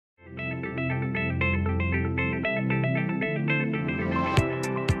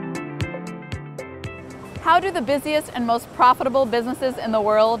How do the busiest and most profitable businesses in the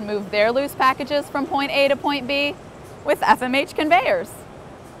world move their loose packages from point A to point B? With FMH Conveyors.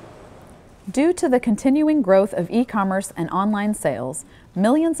 Due to the continuing growth of e-commerce and online sales,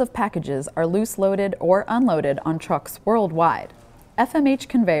 millions of packages are loose loaded or unloaded on trucks worldwide. FMH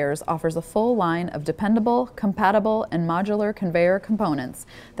Conveyors offers a full line of dependable, compatible, and modular conveyor components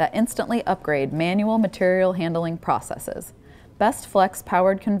that instantly upgrade manual material handling processes. Best Flex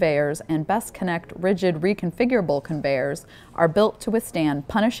powered conveyors and Best Connect rigid reconfigurable conveyors are built to withstand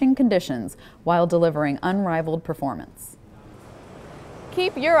punishing conditions while delivering unrivaled performance.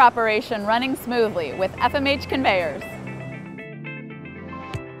 Keep your operation running smoothly with FMH Conveyors.